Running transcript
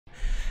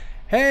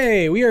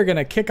Hey, we are going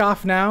to kick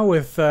off now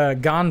with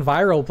Gone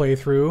Viral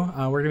playthrough.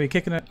 We're going to be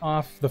kicking it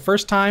off the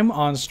first time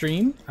on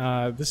stream.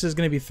 This is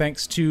going to be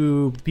thanks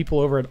to people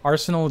over at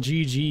Arsenal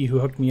GG who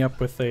hooked me up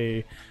with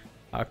a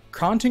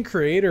content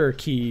creator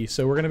key.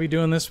 So we're going to be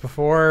doing this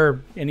before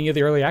any of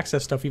the early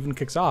access stuff even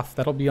kicks off.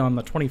 That'll be on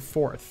the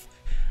 24th.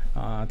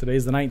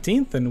 Today's the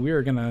 19th, and we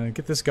are going to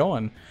get this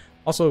going.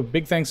 Also,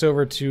 big thanks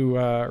over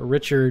to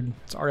Richard,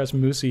 it's RS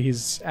Moosey,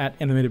 he's at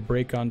Animated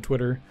Break on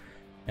Twitter.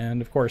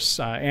 And of course,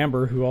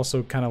 Amber, who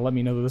also kind of let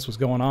me know that this was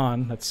going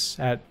on. That's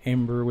at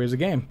Amber Waves a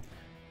Game.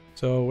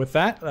 So with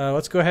that,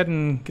 let's go ahead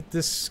and get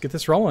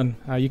this rolling.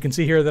 You can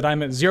see here that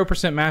I'm at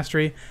 0%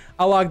 mastery.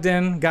 I logged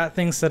in, got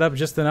things set up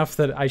just enough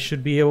that I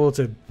should be able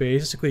to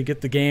basically get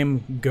the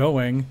game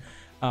going.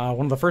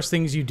 One of the first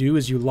things you do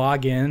is you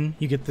log in.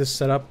 You get this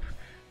set up,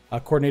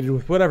 coordinated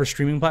with whatever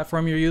streaming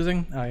platform you're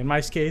using. In my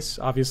case,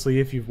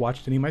 obviously, if you've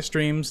watched any of my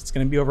streams, it's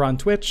going to be over on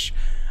Twitch.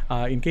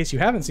 In case you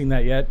haven't seen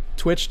that yet,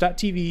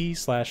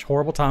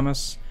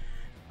 twitch.tv/horriblethomas.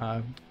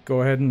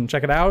 Go ahead and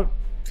check it out.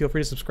 Feel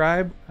free to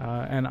subscribe,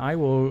 and I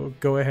will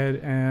go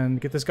ahead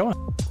and get this going.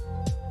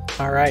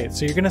 All right,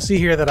 so you're going to see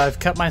here that I've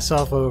cut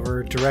myself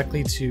over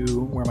directly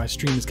to where my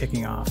stream is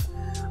kicking off.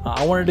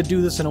 I wanted to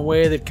do this in a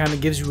way that kind of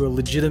gives you a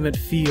legitimate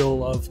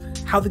feel of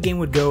how the game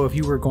would go if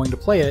you were going to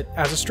play it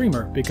as a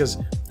streamer, because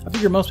I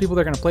figure most people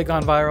that are going to play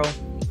Gone Viral,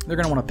 they're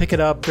going to want to pick it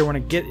up, they're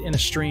going to get in a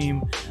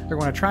stream, they're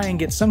going to try and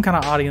get some kind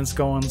of audience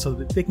going so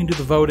that they can do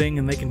the voting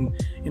and they can,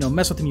 you know,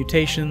 mess with the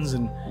mutations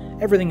and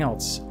everything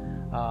else.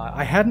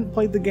 I hadn't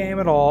played the game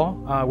at all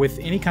with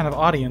any kind of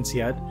audience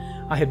yet.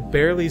 I had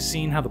barely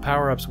seen how the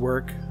power-ups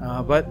work,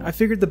 but I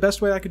figured the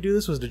best way I could do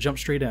this was to jump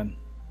straight in.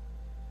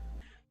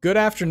 Good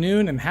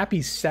afternoon and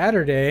happy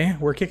Saturday.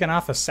 We're kicking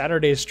off a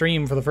Saturday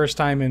stream for the first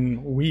time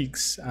in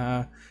weeks.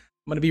 I'm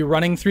going to be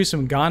running through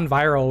some Gone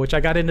Viral, which I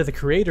got into the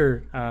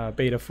creator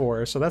beta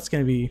for, so that's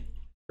going to be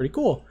pretty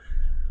cool.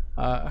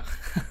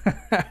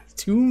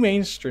 Too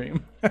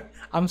mainstream.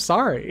 I'm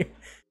sorry.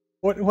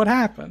 What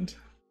happened?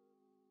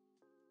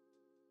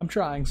 I'm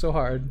trying so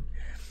hard.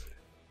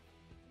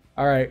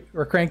 Alright,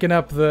 we're cranking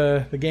up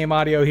the game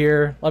audio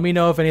here. Let me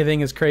know if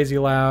anything is crazy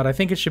loud. I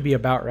think it should be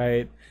about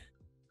right.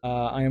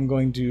 I am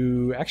going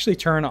to actually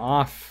turn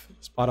off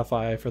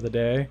Spotify for the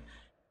day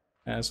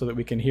so that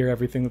we can hear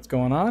everything that's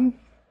going on.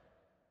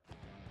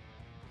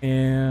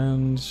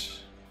 And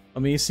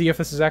let me see if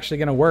this is actually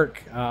going to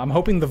work. I'm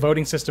hoping the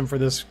voting system for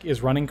this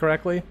is running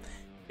correctly.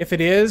 If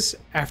it is,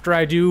 after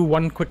I do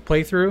one quick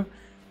playthrough,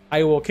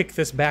 I will kick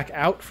this back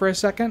out for a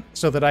second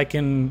so that I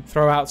can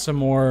throw out some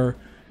more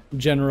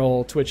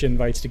general Twitch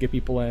invites to get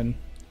people in.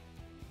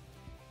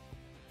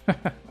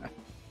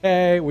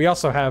 Hey, we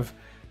also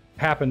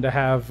happen to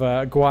have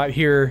Gwat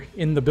here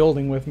in the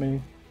building with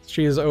me.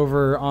 She is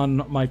over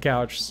on my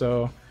couch,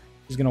 so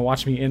she's going to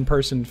watch me in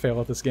person fail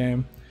at this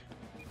game.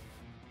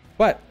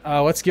 But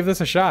let's give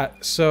this a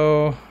shot.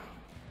 So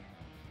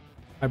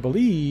I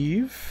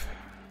believe...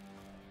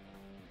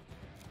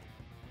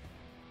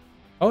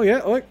 Oh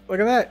yeah, look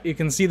at that. You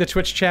can see the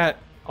Twitch chat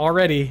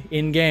already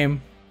in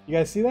game. You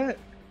guys see that?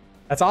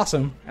 That's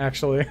awesome,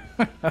 actually.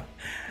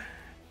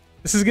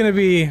 This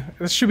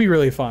should be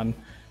really fun.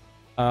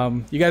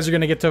 You guys are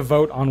gonna get to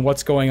vote on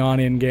what's going on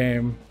in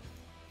game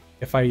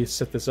if I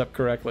set this up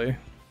correctly.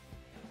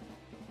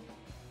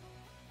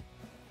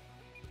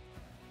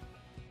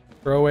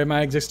 Throw away my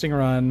existing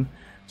run.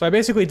 So I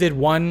basically did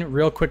one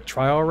real quick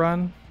trial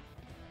run.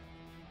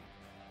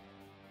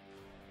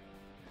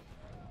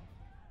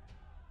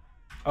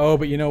 Oh,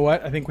 but you know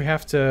what? I think we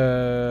have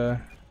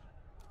to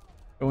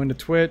go into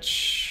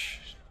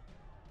Twitch.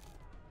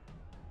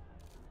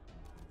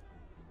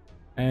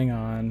 Hang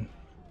on.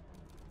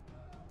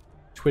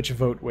 Twitch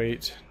vote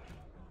wait.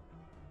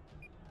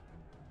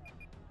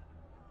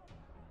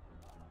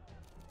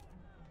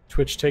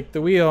 Twitch take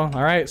the wheel.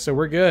 All right, so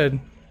we're good.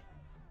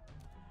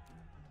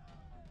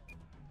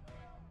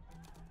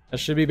 That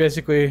should be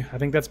basically, I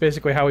think that's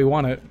basically how we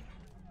want it.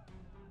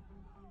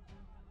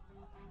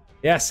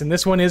 Yes, and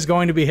this one is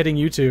going to be hitting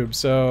YouTube,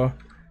 so...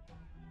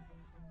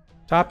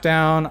 Top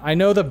down. I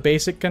know the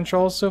basic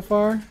controls so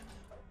far.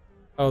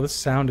 Oh, this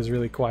sound is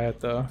really quiet,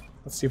 though.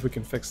 Let's see if we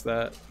can fix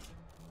that.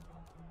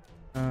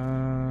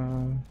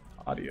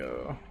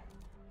 Audio.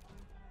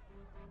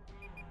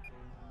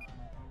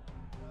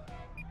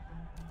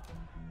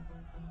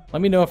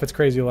 Let me know if it's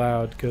crazy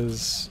loud,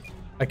 because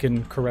I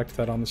can correct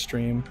that on the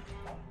stream.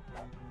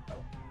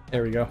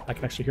 There we go. I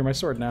can actually hear my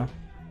sword now.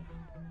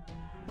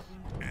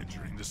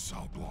 Entering the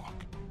cell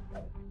block.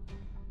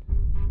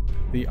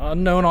 The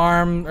unknown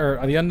arm,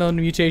 or the unknown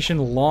mutation,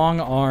 long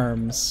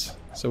arms.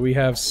 So we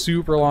have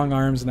super long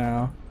arms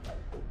now.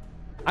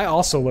 I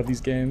also love these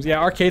games.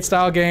 Yeah, arcade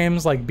style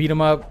games like beat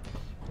 'em up,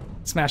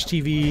 Smash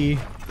TV.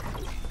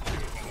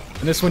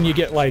 And this one you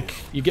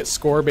get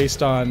score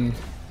based on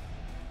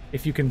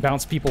if you can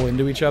bounce people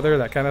into each other,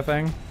 that kind of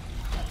thing.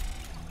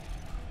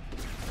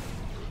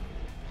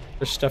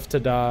 There's stuff to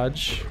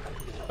dodge,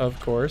 of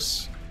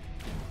course.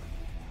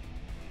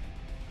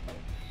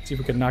 See if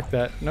we can knock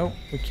that. Nope,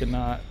 we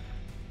cannot.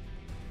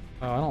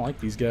 Oh, I don't like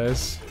these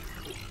guys.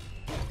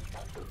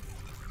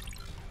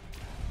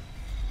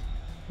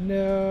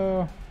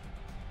 No.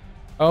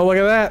 Oh, look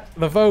at that.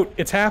 The vote.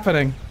 It's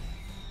happening.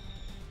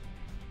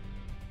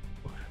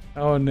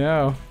 Oh,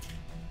 no.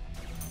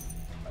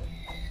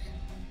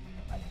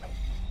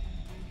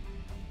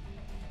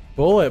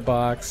 Bullet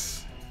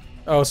box.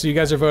 Oh, so you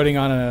guys are voting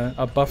on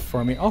a buff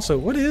for me. Also,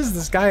 what is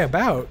this guy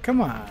about?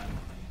 Come on.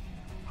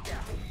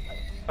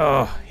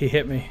 Oh, he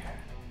hit me.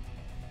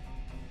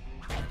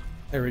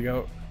 There we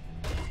go.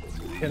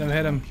 Hit him,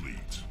 hit him.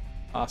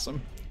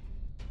 Awesome.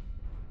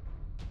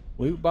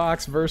 Loot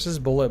box versus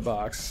bullet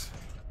box.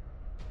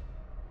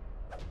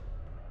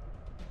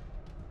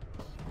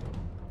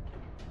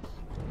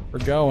 We're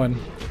going.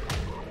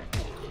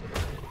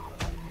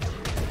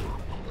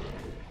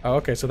 Oh,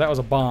 okay, so that was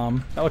a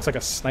bomb. That looks like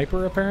a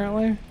sniper,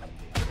 apparently.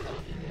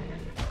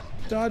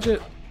 Dodge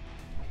it.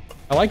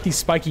 I like these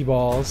spiky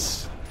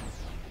balls.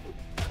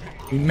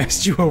 We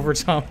messed you over,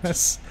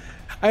 Thomas.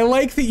 I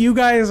like that you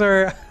guys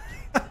are...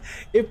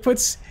 it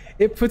puts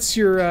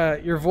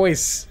your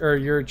voice or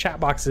your chat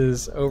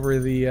boxes over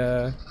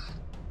the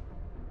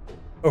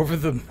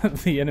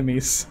the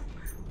enemies.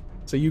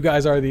 So you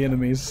guys are the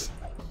enemies.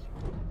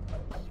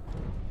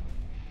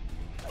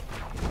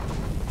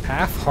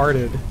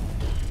 Half-hearted.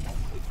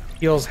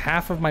 Heals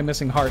half of my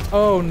missing heart.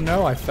 Oh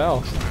no, I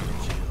fell.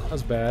 That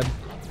was bad.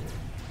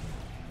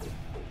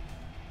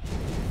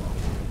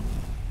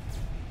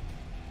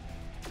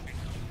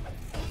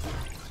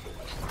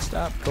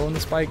 Stop going the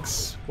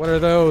spikes. What are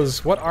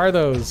those? What are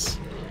those?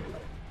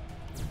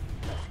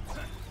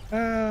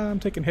 I'm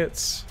taking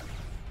hits.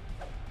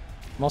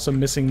 I'm also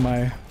missing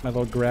my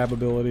little grab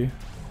ability.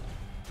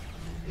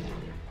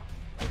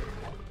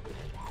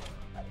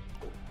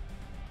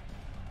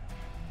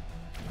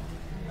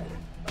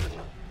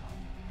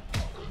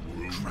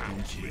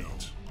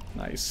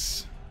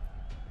 Nice.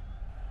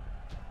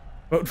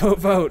 Vote, vote,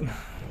 vote.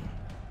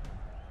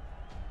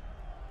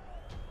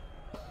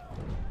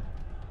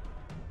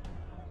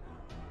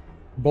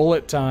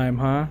 Bullet time,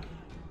 huh?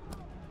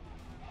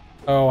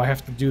 Oh, I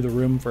have to do the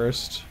room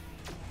first.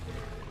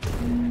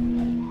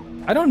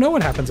 I don't know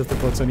what happens if the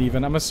vote's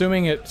uneven. I'm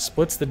assuming it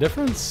splits the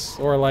difference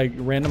or like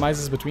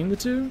randomizes between the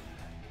two.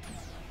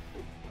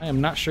 I am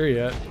not sure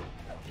yet.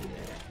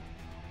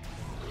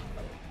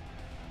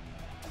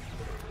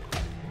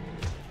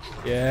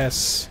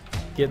 Yes,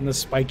 getting the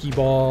spiky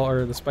ball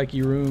or the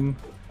spiky room.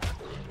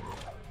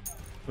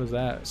 What was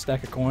that? A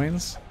stack of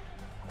coins?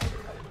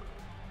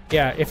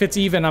 Yeah, if it's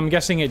even, I'm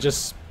guessing it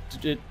just,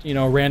 you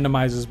know,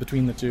 randomizes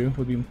between the two,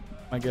 would be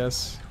my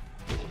guess.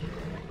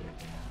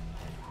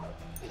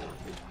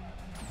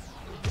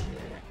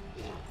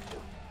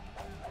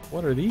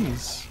 What are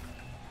these?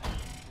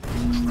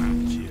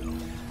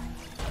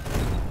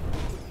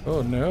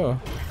 Oh no.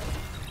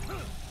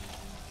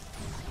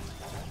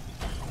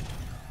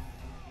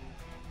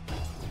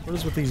 What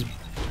is with these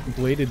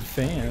bladed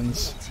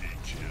fans?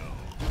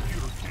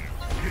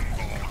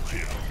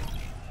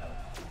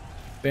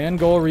 Ban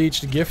goal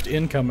reached, gift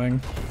incoming.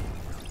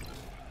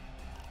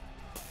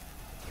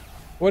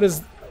 What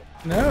is...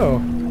 No.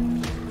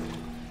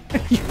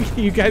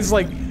 you guys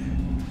like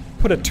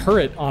put a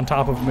turret on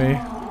top of me.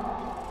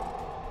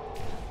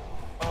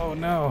 Oh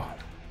no.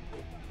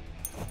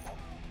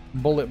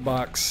 Bullet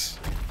box.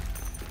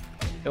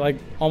 Like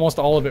almost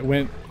all of it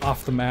went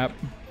off the map.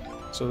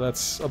 So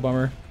that's a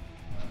bummer.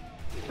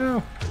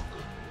 No.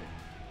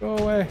 Go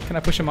away. Can I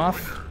push him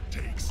off?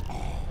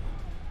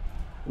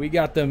 We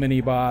got the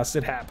mini boss.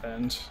 It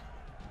happened.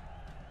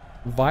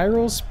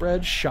 Viral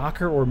spread,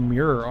 shocker, or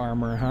mirror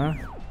armor, huh?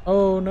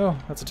 Oh no,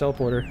 that's a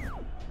teleporter.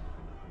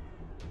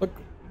 Look,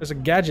 there's a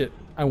gadget.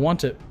 I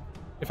want it.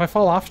 If I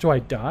fall off, do I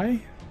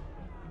die?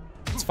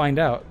 Let's find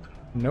out.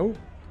 Nope.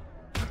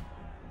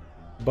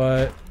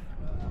 But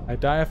I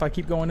die if I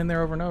keep going in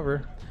there over and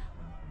over.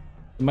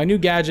 My new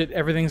gadget,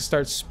 everything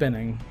starts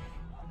spinning.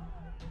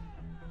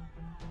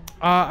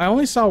 I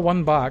only saw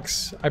one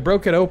box. I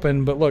broke it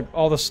open, but look,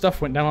 all the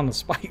stuff went down on the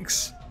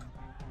spikes.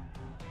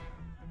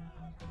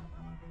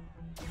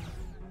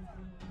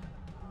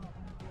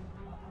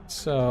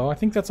 So, I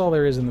think that's all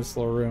there is in this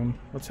little room.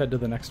 Let's head to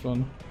the next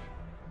one.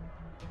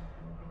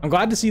 I'm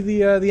glad to see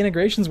the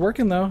integration's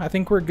working, though. I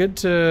think we're good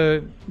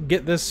to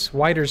get this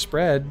wider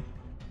spread.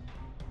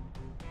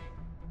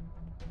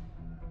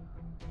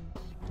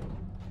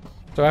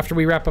 So after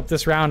we wrap up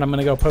this round, I'm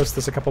gonna go post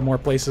this a couple more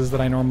places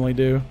that I normally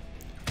do.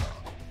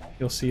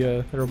 You'll see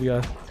there'll be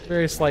a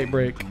very slight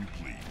break.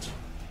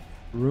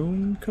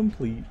 Room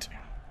complete.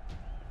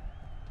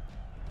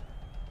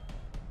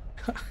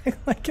 I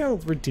like how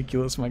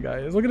ridiculous my guy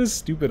is. Look at his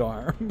stupid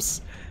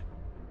arms.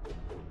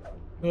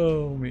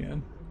 Oh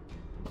man.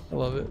 I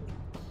love it.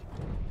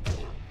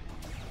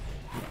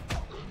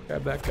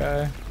 Grab that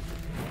guy.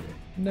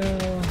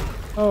 No.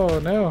 Oh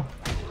no.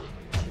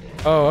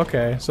 Oh,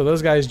 okay. So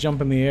those guys jump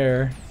in the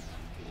air.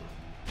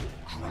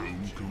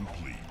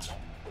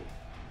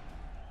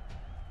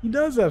 He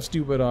does have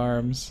stupid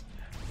arms.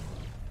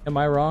 Am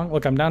I wrong?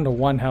 Look, I'm down to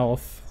 1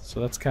 health,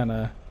 so that's kind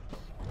of...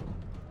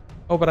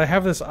 Oh, but I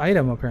have this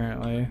item,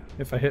 apparently.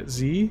 If I hit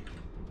Z...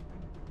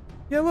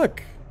 Yeah,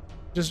 look.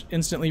 Just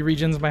instantly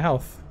regens my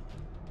health.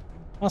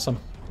 Awesome.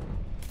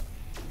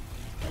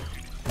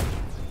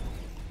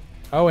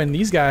 Oh, and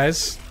these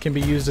guys can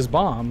be used as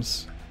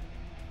bombs.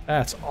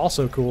 That's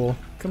also cool.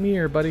 Come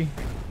here, buddy.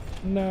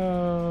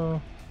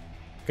 No.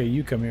 Okay,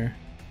 you come here.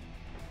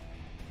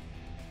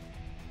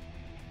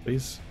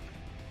 Please.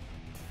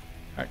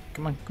 Alright,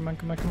 come on, come on,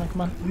 come on, come on,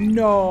 come on.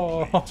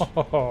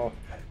 No!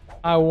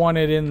 I want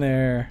it in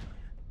there.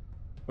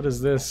 What is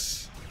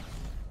this?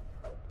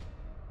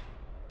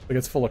 Like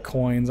it's full of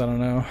coins, I don't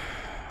know.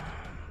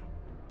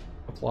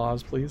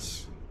 Applause,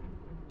 please.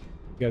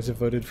 You guys have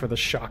voted for the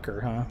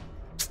shocker, huh?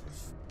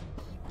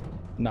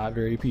 Not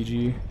very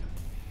PG.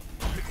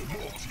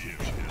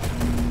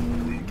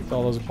 Get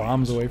all those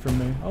bombs away from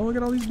me. Oh, look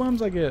at all these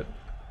bombs I get.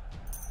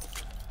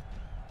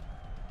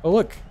 Oh,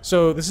 look.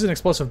 So this is an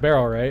explosive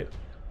barrel, right?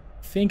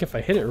 I think if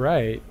I hit it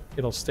right,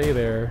 it'll stay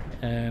there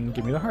and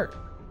give me the heart.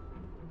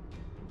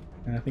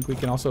 And I think we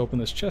can also open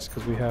this chest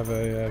because we have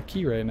a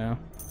key right now.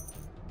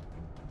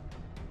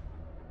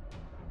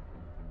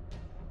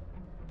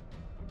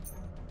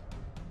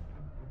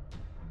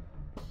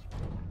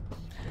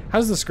 How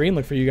does the screen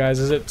look for you guys?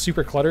 Is it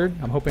super cluttered?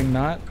 I'm hoping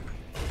not.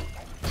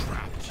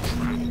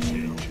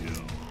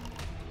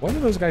 What are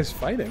those guys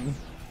fighting?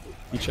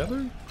 Each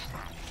other?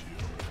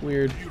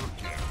 Weird.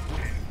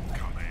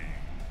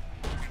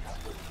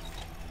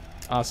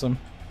 Awesome.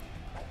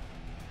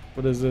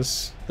 What is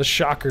this? The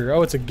shocker.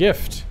 Oh, it's a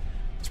gift.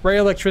 Spray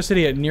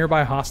electricity at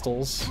nearby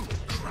hostiles.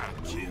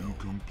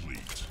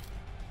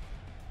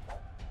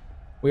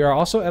 We are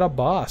also at a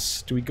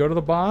boss. Do we go to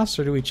the boss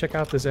or do we check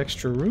out this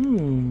extra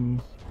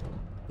room?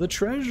 The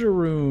treasure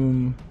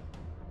room.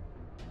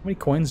 How many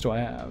coins do I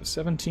have?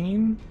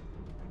 17?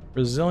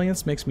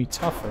 Resilience makes me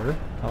tougher.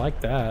 I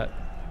like that.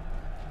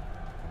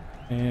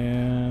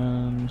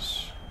 And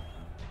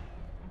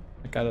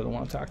that guy doesn't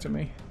want to talk to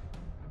me.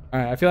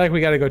 Alright, I feel like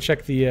we gotta go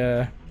check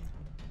the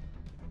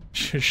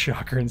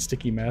shocker and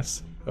sticky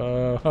mess.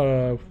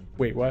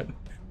 Wait, what?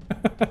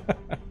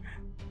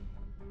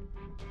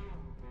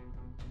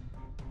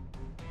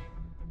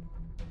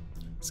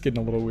 It's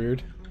getting a little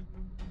weird.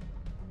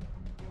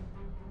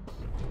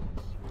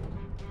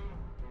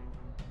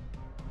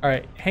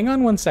 Alright, hang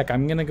on one sec.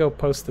 I'm gonna go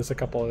post this a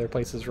couple other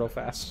places real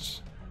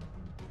fast.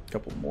 A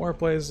couple more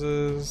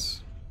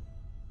places.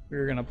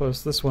 We're gonna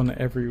post this one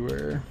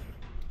everywhere.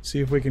 See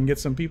if we can get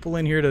some people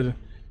in here to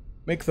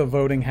make the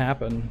voting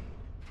happen.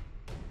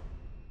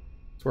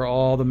 That's where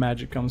all the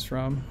magic comes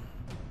from.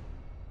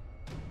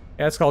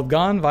 Yeah, it's called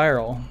Gone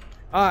Viral.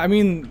 I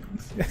mean,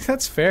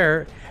 that's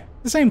fair.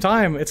 At the same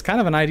time, it's kind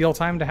of an ideal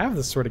time to have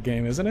this sort of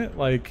game, isn't it?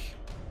 Like,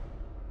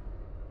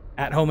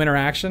 at-home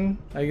interaction.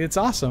 Like, it's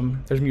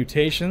awesome. There's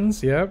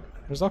mutations, yep.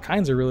 There's all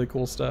kinds of really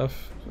cool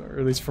stuff, or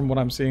at least from what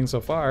I'm seeing so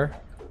far.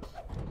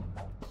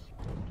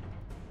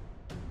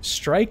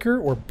 Striker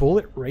or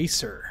Bullet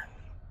Racer?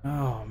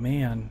 Oh,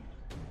 man.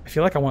 I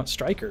feel like I want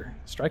Striker.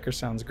 Striker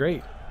sounds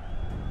great.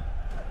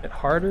 Hit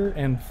harder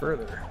and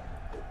further.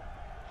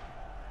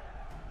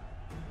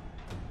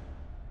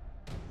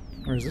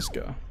 Where does this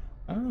go?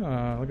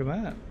 Oh, look at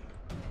that.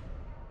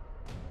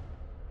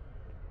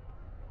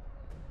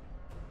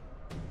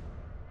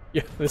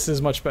 Yeah, this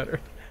is much better.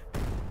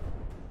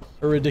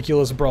 A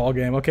ridiculous brawl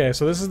game. Okay,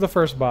 so this is the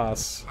first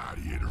boss.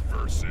 Gladiator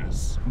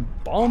versus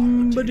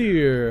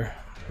Bombardier.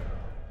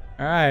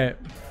 Alright.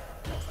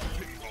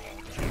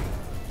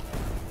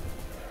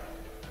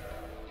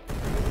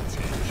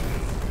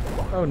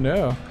 Oh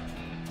no.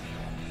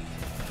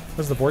 What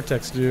does the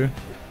vortex do?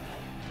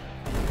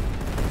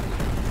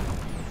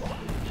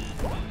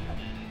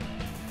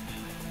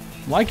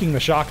 I'm liking the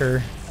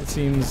shocker. It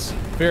seems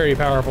very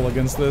powerful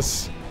against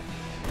this.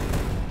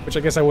 Which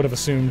I guess I would have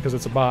assumed because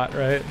it's a bot,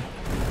 right?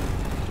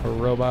 Or a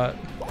robot.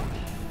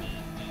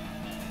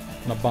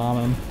 I'm gonna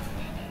bomb him.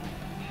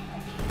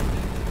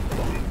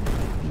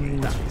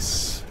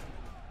 Nice.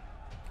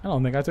 I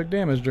don't think I took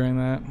damage during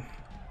that.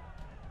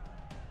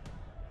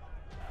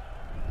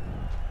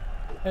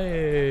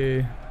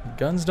 Hey,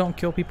 guns don't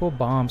kill people,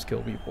 bombs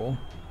kill people.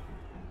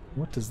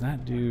 What does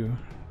that do?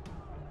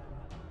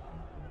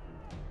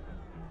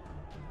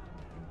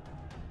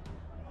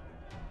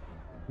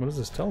 Where does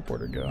this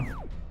teleporter go?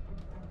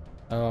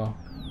 Oh,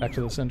 back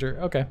to the center.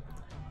 Okay.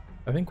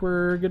 I think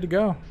we're good to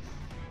go.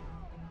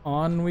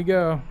 On we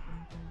go.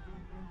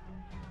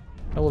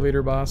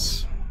 Elevator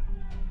boss.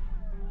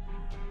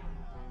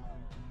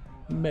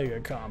 Mega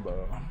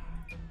combo.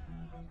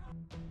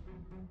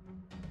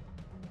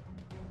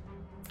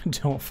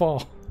 Don't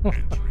fall.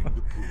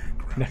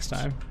 Next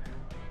time.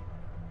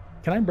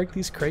 Can I break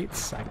these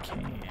crates? I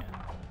can.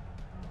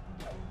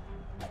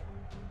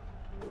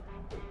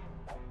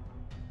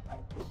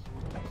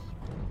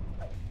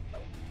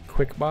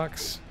 Quick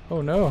box.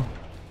 Oh no.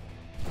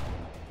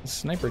 The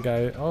sniper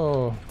guy.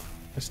 Oh,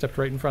 I stepped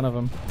right in front of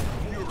him.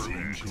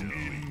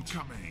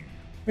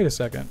 Wait a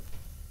second.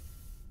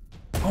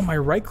 Oh, my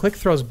right click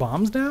throws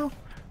bombs now?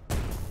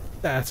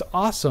 That's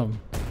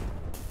awesome.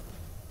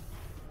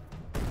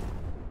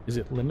 Is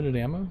it limited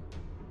ammo?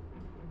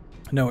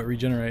 No, it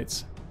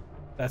regenerates.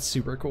 That's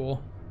super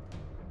cool.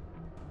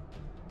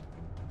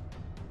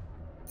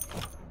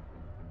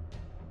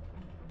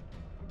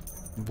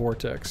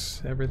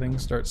 Vortex. Everything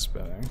starts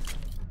spinning.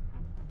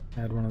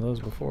 Had one of those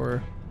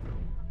before.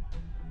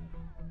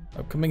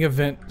 Upcoming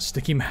event,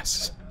 sticky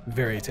mess.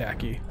 Very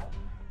tacky.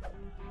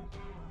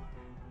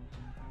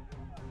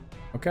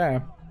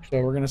 Okay,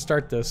 so we're gonna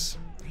start this.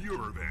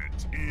 Your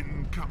event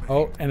incoming.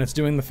 Oh, and it's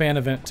doing the fan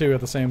event too at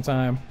the same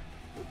time.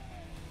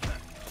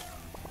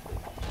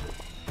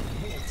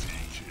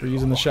 We're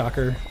using the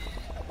shocker.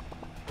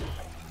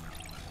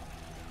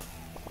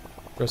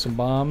 Throw some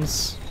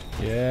bombs.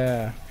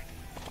 Yeah.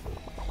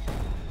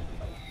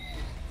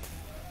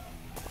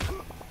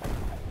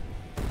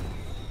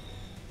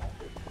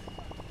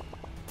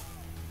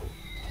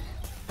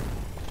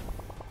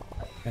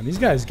 And these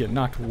guys get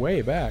knocked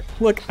way back.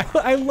 Look,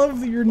 I love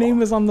that your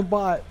name is on the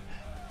bot.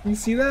 You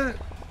see that?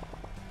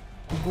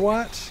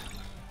 What?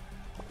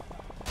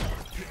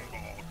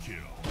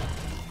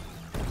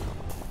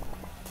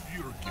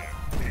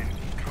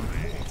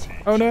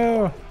 Oh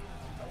no!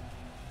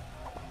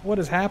 What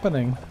is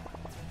happening?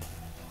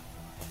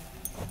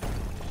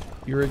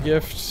 You're a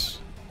gift.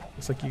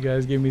 Looks like you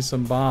guys gave me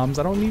some bombs.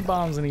 I don't need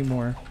bombs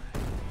anymore.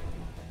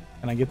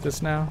 Can I get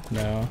this now?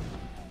 No.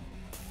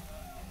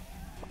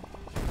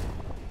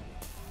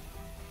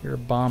 You're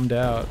bombed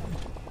out.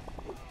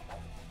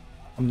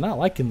 I'm not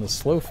liking the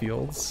slow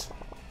fields.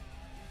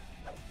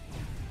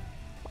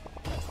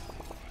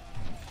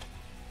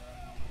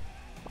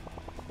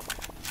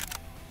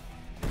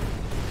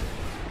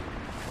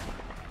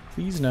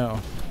 Please no.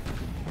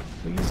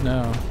 Please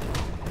no.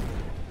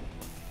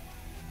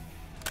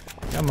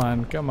 Come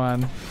on, come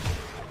on.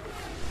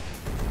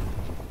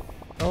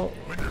 Oh,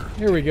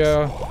 here we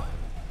go.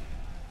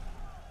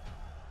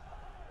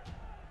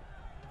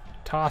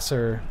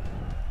 Tosser.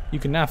 You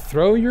can now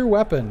throw your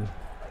weapon.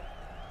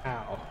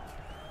 Ow.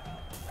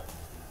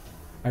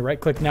 My right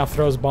click now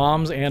throws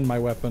bombs and my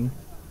weapon.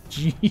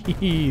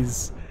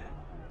 Jeez.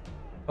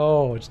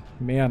 Oh,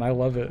 man, I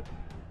love it.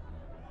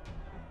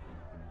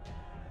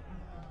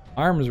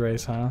 Arms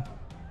race, huh?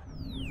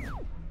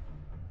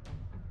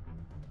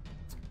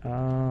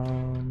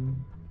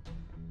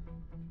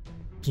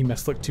 He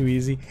must look too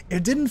easy.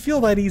 It didn't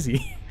feel that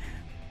easy.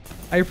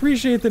 I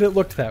appreciate that it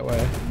looked that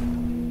way.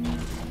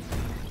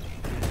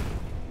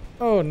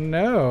 Oh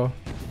no.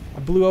 I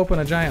blew open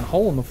a giant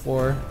hole in the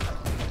floor.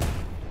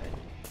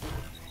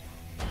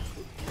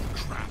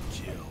 Trap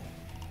kill.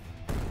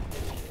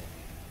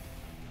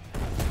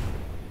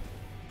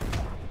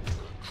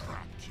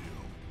 Trap kill.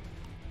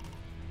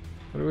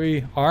 What do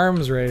we...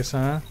 Arms race,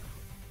 huh?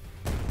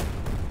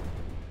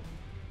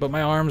 But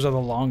my arms are the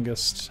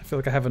longest. I feel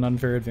like I have an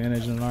unfair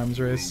advantage in an arms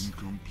race.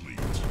 Incomplete.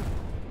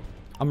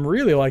 I'm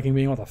really liking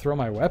being able to throw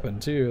my weapon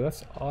too.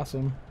 That's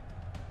awesome.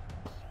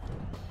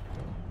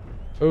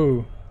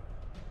 Oh.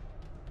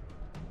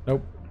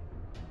 Nope.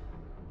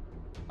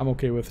 I'm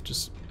okay with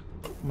just...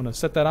 I'm gonna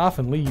set that off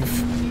and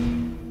leave.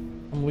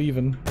 I'm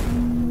leaving.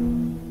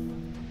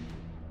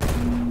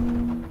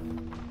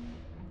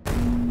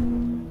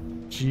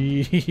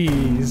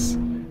 Jeez.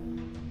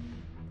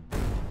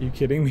 Are you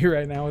kidding me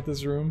right now with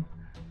this room?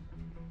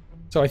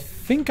 So I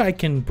think I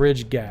can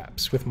bridge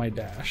gaps with my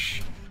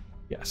dash.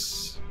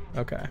 Yes.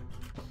 Okay.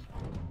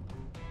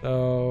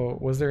 So,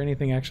 was there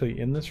anything actually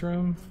in this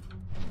room?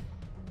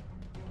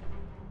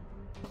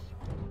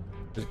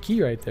 There's a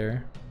key right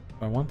there.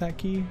 Do I want that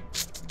key?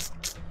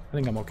 I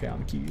think I'm okay on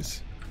the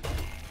keys.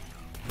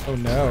 Oh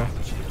no.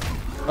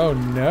 Oh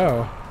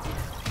no.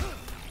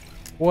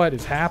 What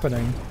is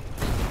happening?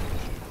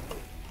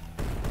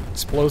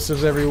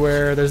 Explosives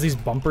everywhere. There's these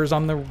bumpers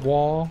on the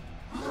wall.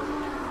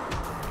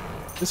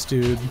 This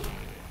dude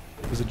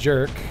is a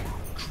jerk.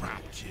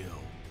 Trap kill.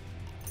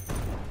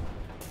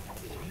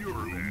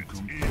 Viewer event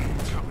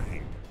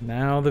incoming.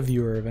 Now the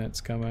viewer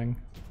event's coming.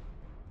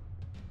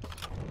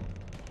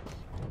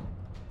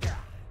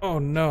 Oh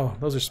no,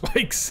 those are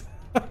spikes.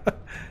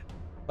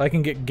 I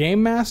can get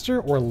Game Master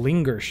or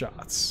Linger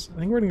shots. I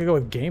think we're gonna go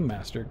with Game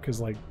Master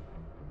because, like,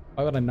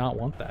 why would I not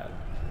want that?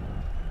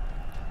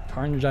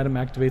 Carnage item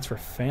activates for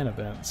fan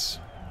events.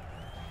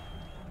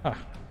 Huh.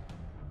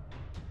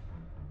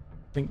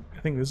 I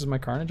think this is my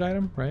Carnage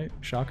item, right?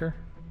 Shocker.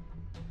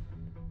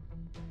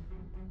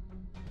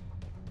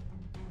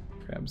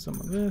 Grab some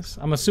of this.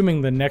 I'm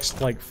assuming the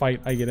next, like, fight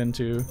I get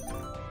into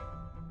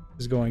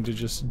is going to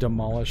just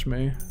demolish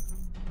me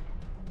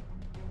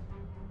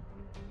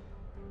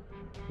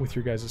with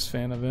your guys'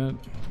 fan event.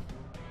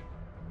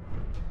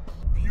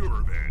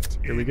 Viewer event.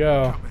 Here we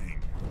go.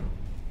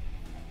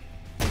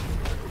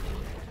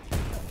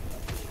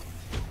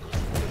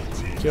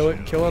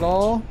 Incoming. Kill it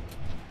all.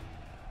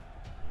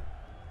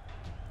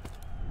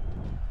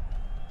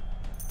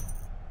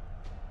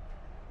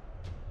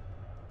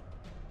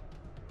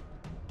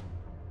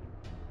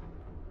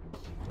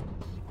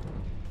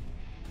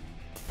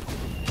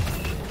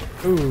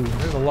 Ooh,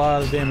 there's a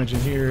lot of damage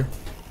in here.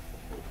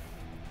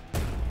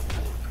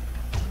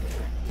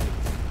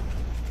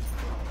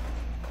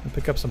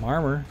 Pick up some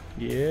armor.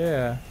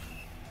 Yeah.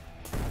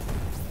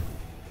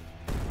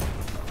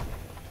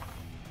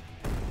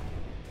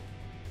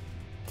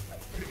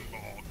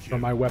 For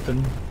my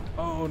weapon.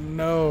 Oh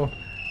no.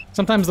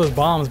 Sometimes those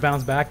bombs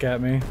bounce back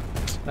at me.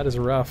 That is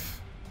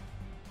rough.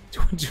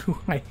 Do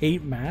I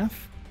hate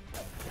math?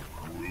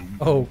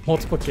 Oh,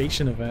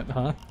 multiplication event,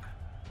 huh?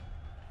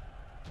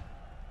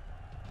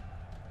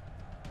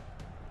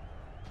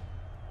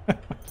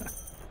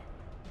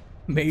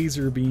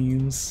 Mazer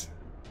beams.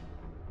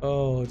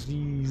 Oh,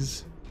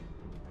 jeez.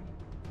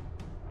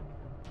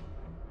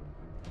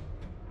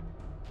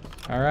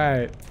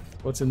 Alright.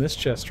 What's in this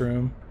chest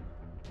room?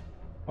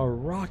 A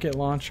rocket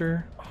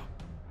launcher. Oh,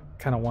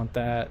 kind of want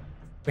that.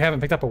 We haven't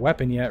picked up a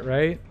weapon yet,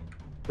 right?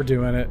 We're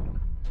doing it.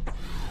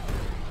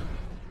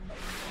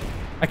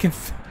 I can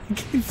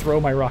throw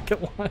my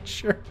rocket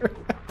launcher.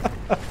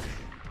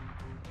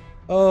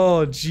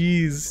 Oh,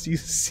 jeez. Do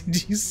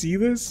you see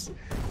this?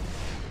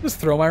 Just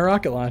throw my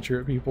rocket launcher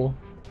at people.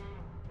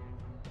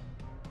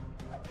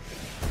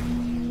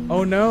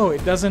 Oh no,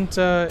 it doesn't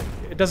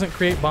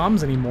create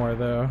bombs anymore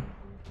though.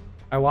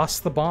 I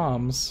lost the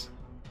bombs.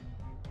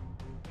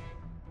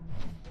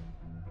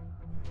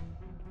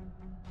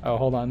 Oh,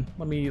 hold on.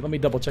 Let me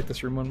double check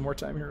this room one more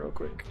time here real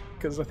quick,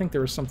 because I think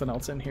there was something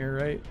else in here,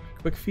 right?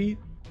 Quick feet?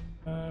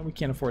 We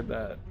can't afford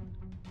that.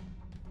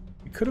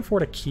 We could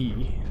afford a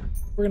key.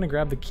 We're gonna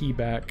grab the key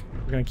back.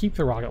 We're gonna keep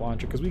the rocket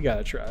launcher because we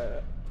gotta try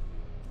it.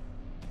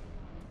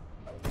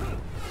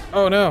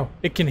 Oh no,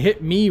 it can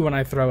hit me when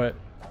I throw it.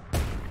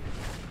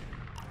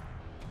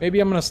 Maybe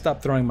I'm gonna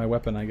stop throwing my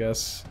weapon, I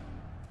guess.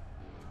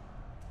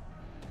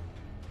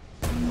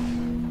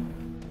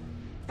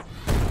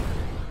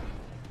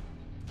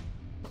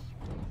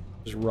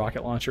 Just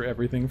rocket launcher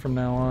everything from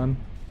now on.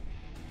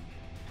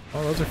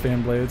 Oh, those are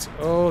fan blades.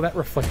 Oh, that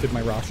reflected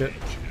my rocket.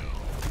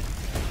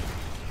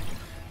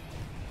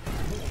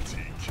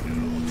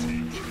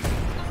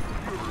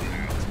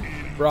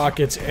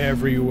 Rockets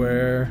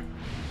everywhere.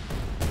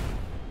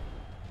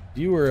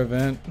 Viewer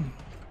event.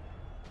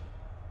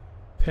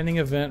 Pinning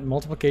event,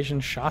 multiplication,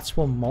 shots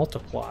will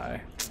multiply.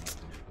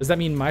 Does that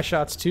mean my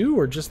shots too,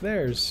 or just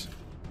theirs?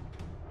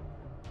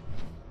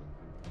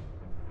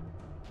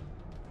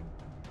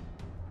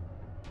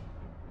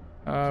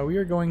 We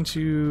are going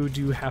to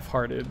do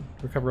half-hearted,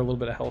 recover a little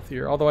bit of health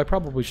here, although I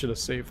probably should have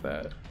saved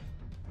that.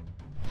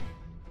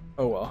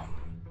 Oh well.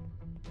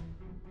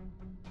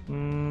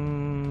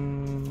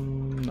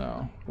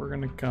 No, we're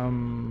gonna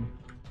come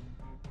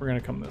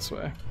this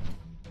way.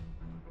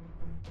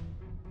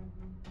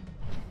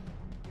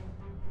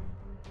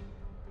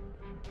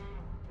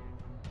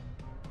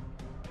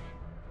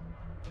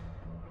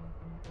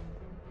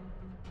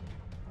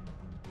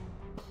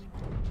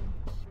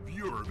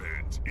 Viewer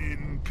event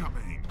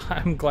incoming.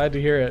 I'm glad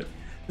to hear it.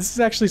 This is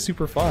actually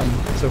super fun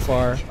so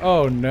far.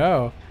 Oh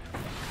no.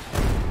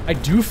 I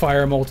do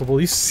fire multiple.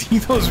 You see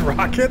those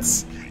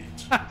rockets?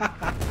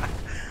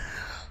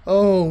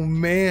 Oh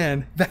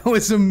man, that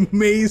was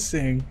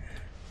amazing.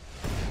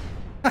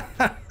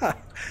 I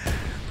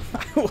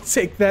will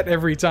take that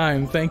every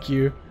time, thank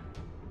you.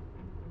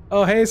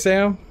 Oh hey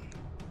Sam.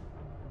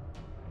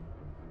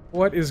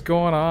 What is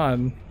going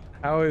on?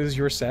 How is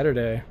your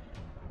Saturday?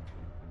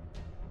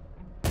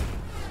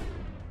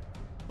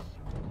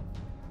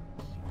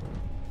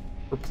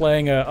 We're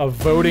playing a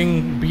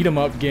voting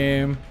beat-em-up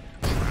game,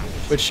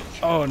 which,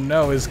 oh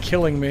no, is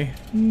killing me.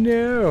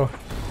 No.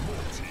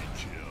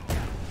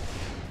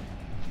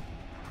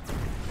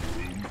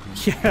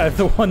 Yeah,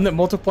 the one that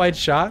multiplied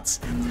shots?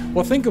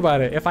 Well, think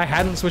about it. If I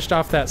hadn't switched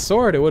off that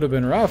sword, it would have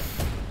been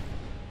rough.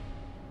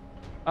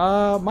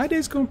 My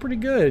day's going pretty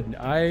good.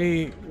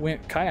 I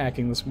went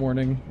kayaking this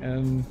morning,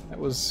 and that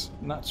was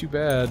not too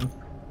bad.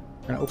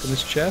 We're gonna open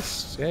this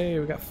chest. Hey,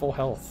 we got full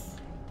health.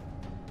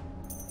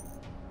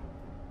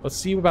 Let's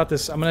see about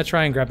this. I'm gonna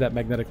try and grab that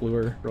magnetic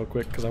lure real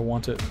quick because I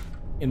want it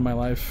in my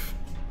life.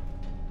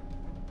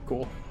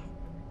 Cool.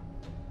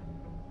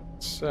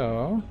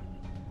 So...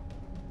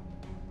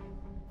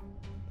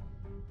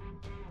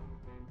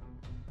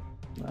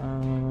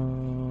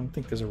 I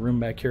think there's a room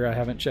back here I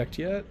haven't checked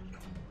yet.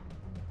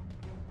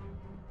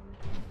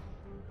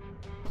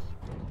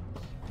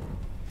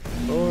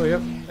 Oh,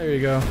 yep. There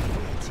you go.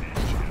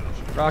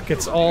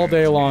 Rockets all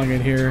day long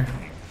in here.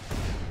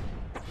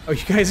 Oh,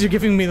 you guys are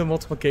giving me the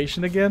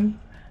multiplication again?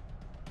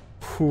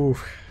 Whew.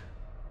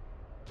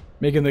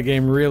 Making the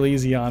game real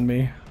easy on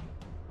me.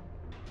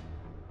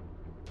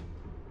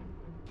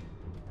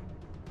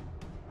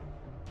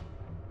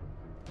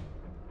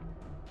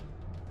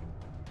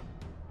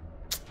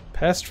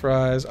 Pest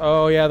fries.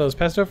 Oh yeah, those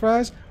pesto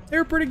fries? They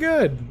were pretty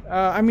good.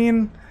 I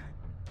mean,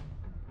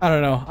 I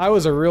don't know. I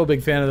was a real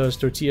big fan of those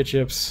tortilla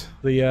chips.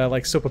 The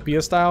like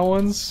sopapilla style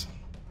ones.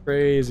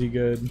 Crazy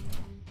good.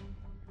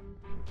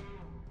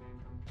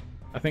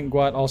 I think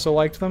Guat also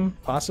liked them,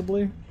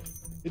 possibly.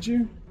 Did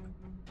you?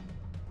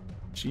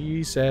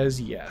 She says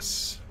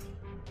yes.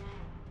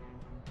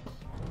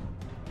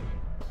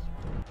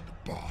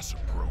 Boss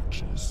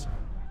approaches.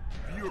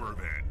 Viewer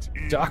event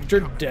Dr.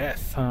 incoming.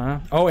 Death, huh?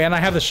 Oh, and I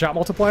have the shot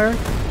multiplier?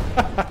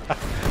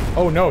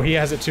 Oh no, he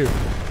has it too.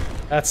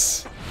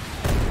 That's...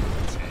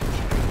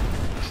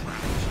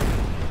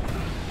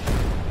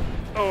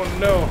 Oh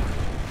no.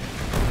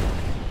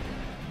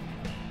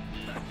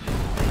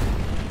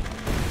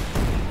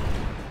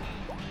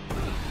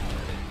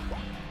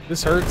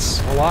 This hurts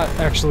a lot,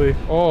 actually.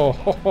 Oh,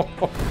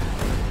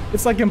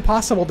 it's like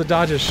impossible to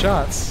dodge his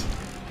shots.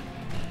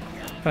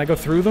 Can I go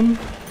through them?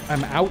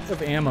 I'm out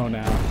of ammo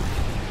now.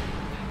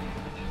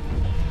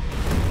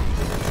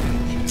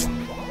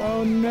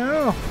 Oh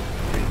no!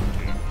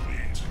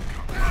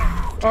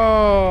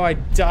 Oh, I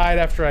died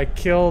after I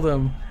killed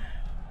him.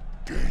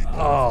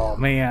 Oh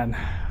man,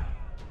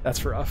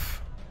 that's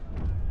rough.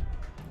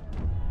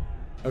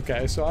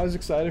 Okay, so I was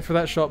excited for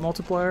that show up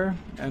multiplier,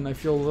 and I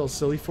feel a little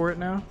silly for it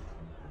now.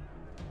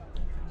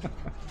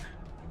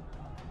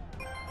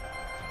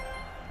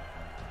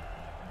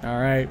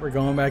 Alright, we're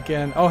going back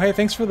in. Oh, hey,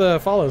 thanks for the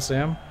follow,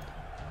 Sam.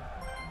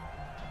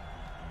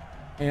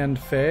 And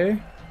Faye.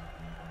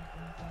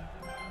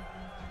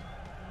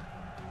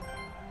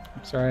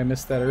 Sorry, I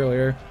missed that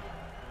earlier.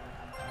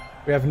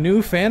 We have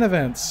new fan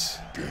events.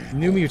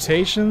 New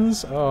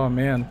mutations. Oh,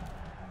 man.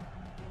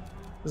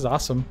 This is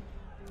awesome.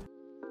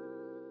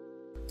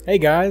 Hey,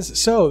 guys.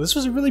 So, this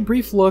was a really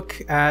brief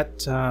look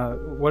at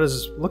what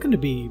is looking to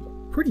be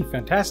a pretty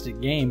fantastic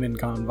game in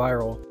Gone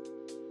Viral.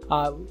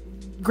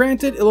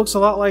 Granted, it looks a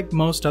lot like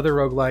most other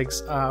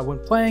roguelikes. When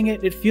playing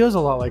it, it feels a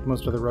lot like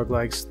most other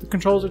roguelikes. The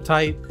controls are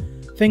tight,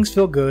 things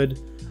feel good.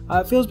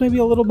 It feels maybe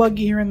a little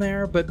buggy here and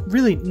there, but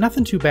really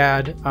nothing too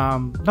bad.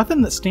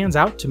 Nothing that stands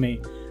out to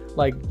me.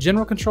 Like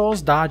general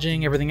controls,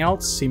 dodging, everything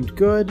else seemed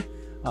good.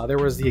 There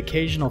was the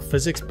occasional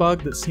physics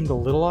bug that seemed a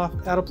little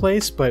out of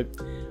place, but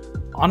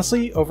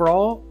honestly,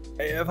 overall,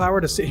 if I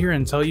were to sit here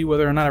and tell you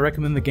whether or not I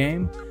recommend the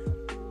game,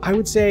 I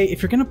would say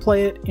if you're going to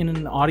play it in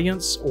an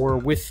audience or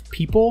with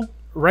people,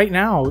 right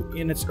now,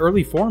 in its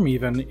early form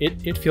even,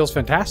 it feels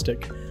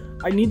fantastic.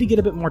 I need to get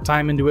a bit more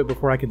time into it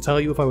before I can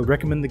tell you if I would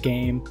recommend the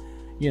game,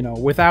 you know,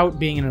 without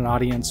being in an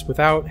audience,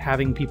 without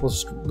having people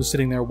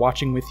sitting there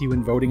watching with you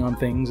and voting on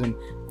things and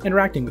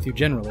interacting with you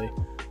generally.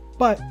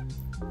 But,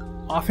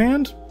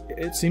 offhand,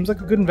 it seems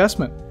like a good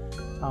investment.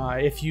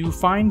 If you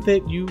find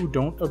that you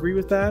don't agree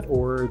with that,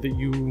 or that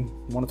you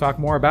want to talk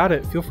more about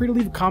it, feel free to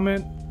leave a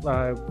comment,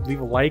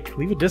 leave a like,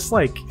 leave a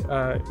dislike.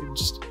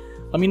 Just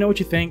let me know what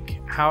you think,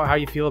 how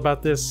you feel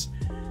about this.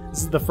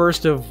 This is the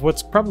first of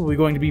what's probably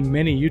going to be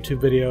many YouTube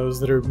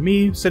videos that are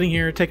me sitting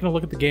here taking a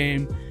look at the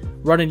game,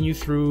 running you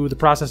through the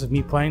process of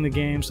me playing the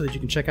game so that you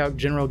can check out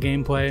general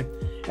gameplay,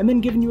 and then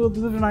giving you a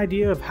bit of an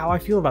idea of how I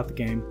feel about the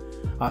game.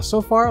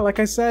 So far, like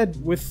I said,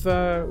 with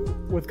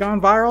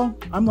Gone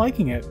Viral, I'm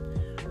liking it.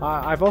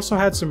 I've also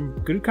had some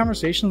good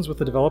conversations with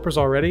the developers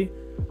already.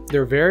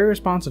 They're very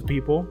responsive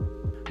people,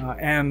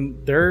 and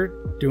they're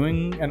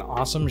doing an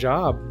awesome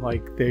job.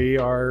 Like, they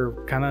are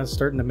kind of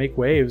starting to make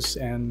waves,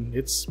 and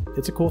it's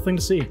a cool thing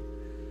to see.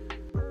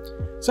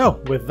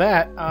 So, with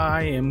that,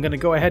 I am going to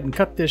go ahead and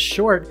cut this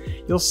short.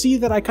 You'll see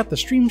that I cut the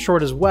stream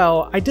short as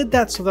well. I did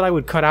that so that I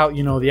would cut out,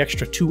 you know, the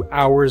extra 2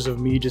 hours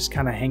of me just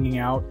kind of hanging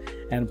out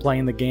and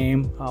playing the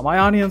game. My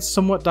audience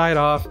somewhat died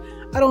off.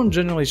 I don't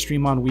generally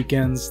stream on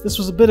weekends. This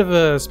was a bit of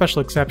a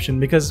special exception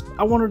because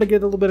I wanted to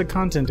get a little bit of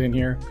content in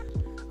here.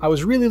 I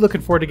was really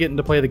looking forward to getting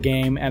to play the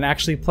game and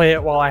actually play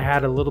it while I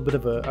had a little bit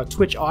of a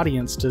Twitch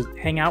audience to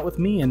hang out with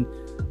me and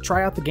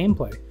try out the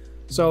gameplay.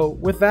 So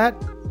with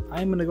that,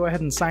 I'm going to go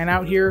ahead and sign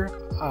out here.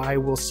 I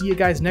will see you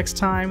guys next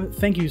time.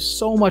 Thank you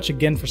so much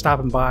again for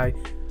stopping by.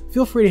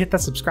 Feel free to hit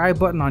that subscribe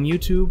button on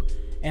YouTube.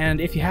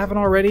 And if you haven't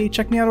already,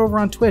 check me out over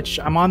on Twitch.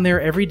 I'm on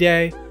there every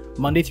day,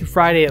 Monday through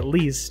Friday at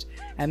least.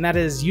 And that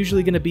is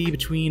usually going to be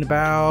between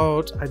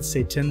about, I'd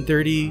say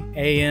 10:30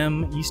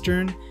 a.m.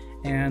 Eastern.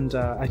 And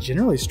I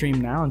generally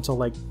stream now until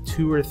like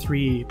 2 or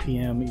 3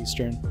 p.m.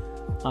 Eastern.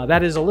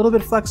 That is a little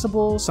bit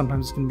flexible.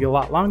 Sometimes it's going to be a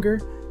lot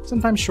longer,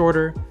 sometimes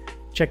shorter.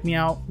 Check me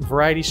out,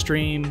 variety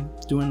stream,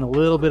 doing a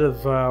little bit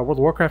of World of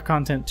Warcraft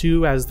content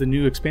too as the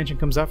new expansion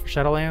comes out for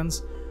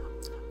Shadowlands.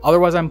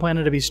 Otherwise, I'm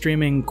planning to be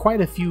streaming quite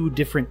a few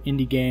different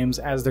indie games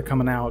as they're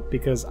coming out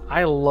because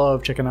I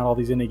love checking out all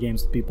these indie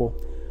games with people.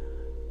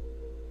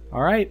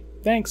 Alright,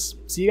 thanks.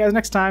 See you guys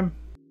next time.